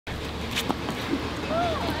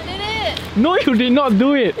No, you did not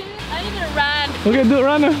do it. I need to run. Okay, do it,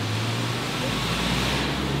 run. No.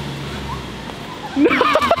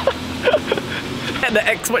 Let the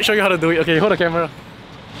expert show you how to do it. Okay, hold the camera.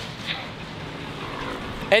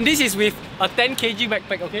 And this is with a 10 kg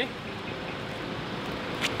backpack, okay?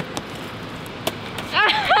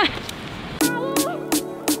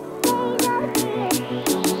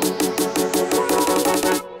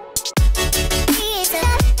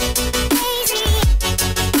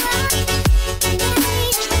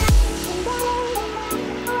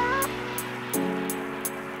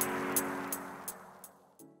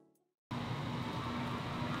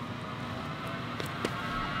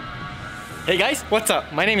 Hey guys, what's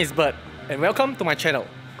up? My name is Bert and welcome to my channel.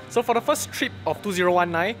 So for the first trip of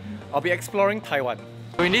 2019, I'll be exploring Taiwan.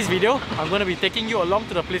 So in this video, I'm going to be taking you along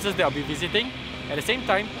to the places that I'll be visiting. At the same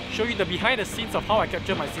time, show you the behind the scenes of how I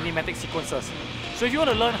capture my cinematic sequences. So if you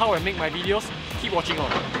want to learn how I make my videos, keep watching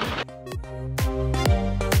on.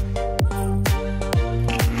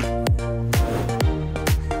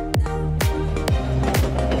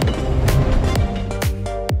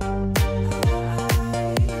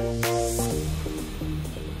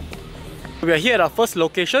 We are here at our first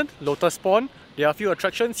location, Lotus Pond. There are a few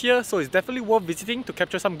attractions here, so it's definitely worth visiting to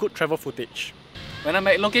capture some good travel footage. When I'm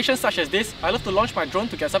at locations such as this, I love to launch my drone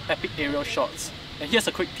to get some epic aerial shots. And here's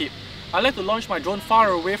a quick tip. I like to launch my drone far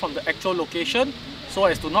away from the actual location so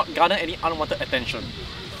as to not garner any unwanted attention.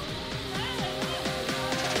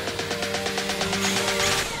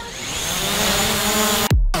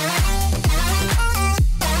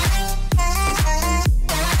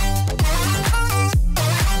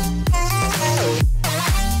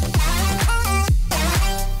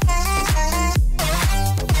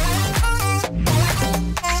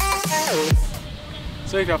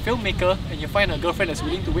 So if you're a filmmaker and you find a girlfriend that's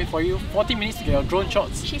willing to wait for you 40 minutes to get your drone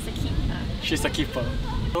shots, She's a keeper. She's a keeper.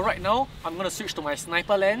 So right now, I'm going to switch to my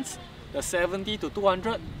sniper lens, the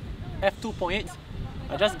 70-200 f2.8.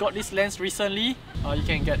 I just got this lens recently. You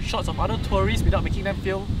can get shots of other tourists without making them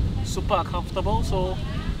feel super uncomfortable, so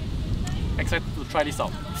excited to try this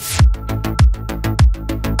out.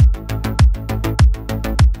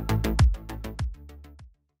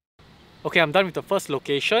 Okay, I'm done with the first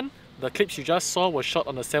location. The clips you just saw were shot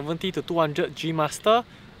on the 70-200 G Master.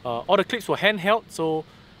 All the clips were handheld, so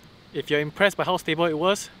if you're impressed by how stable it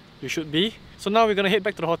was, you should be. So now we're gonna head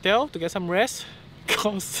back to the hotel to get some rest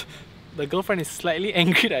because the girlfriend is slightly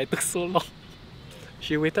angry that it took so long.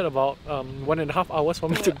 She waited about 1.5 hours for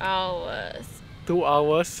me to... 2 hours. 2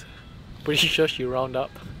 hours. Pretty sure she round up.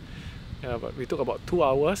 Yeah, but we took about 2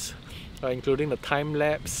 hours, including the time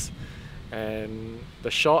lapse and the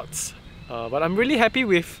shots. But I'm really happy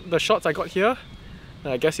with the shots I got here.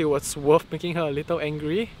 I guess it was worth making her a little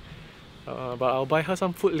angry. But I'll buy her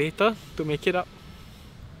some food later to make it up.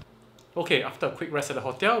 Okay, after a quick rest at the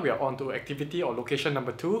hotel, we are on to activity or location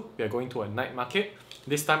number 2. We are going to a night market.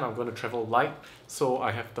 This time I'm going to travel light. So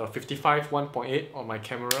I have the 55 1.8 on my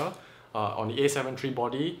camera on the A7 III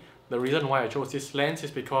body. The reason why I chose this lens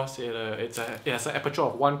is because it has an aperture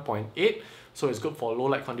of 1.8. So it's good for low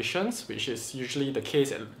light conditions, which is usually the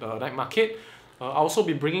case at the night market. I'll also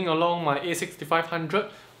be bringing along my A6500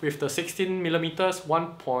 with the 16mm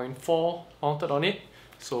 1.4 mounted on it.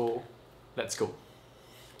 So let's go.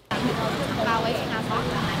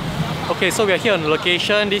 Okay, so we are here on the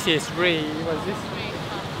location. This is Ray. What is this?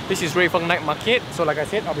 This is Ray Feng Night Market. So like I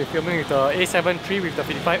said, I'll be filming with the A7 III with the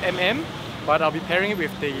 55mm, but I'll be pairing it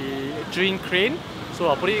with the Zhiyun crane. So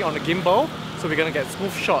I'll put it on the gimbal, so we're gonna get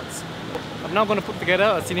smooth shots. I'm now going to put together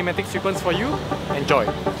a cinematic sequence for you. Enjoy!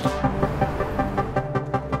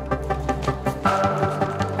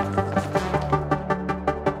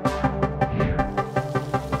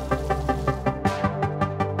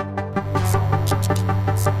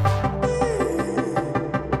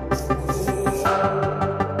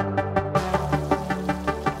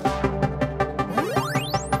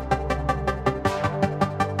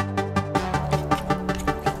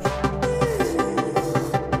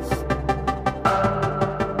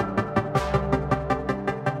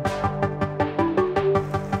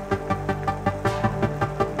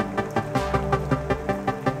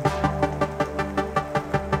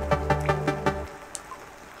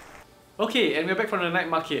 Okay, and we're back from the night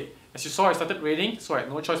market. As you saw, it started raining, so I had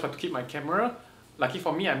no choice but to keep my camera. Lucky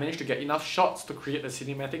for me, I managed to get enough shots to create a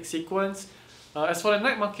cinematic sequence. As for the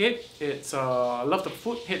night market, it's love the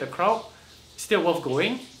food, hate the crowd. Still worth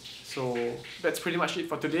going. So that's pretty much it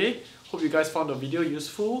for today. Hope you guys found the video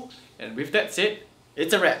useful. And with that said,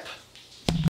 it's a wrap.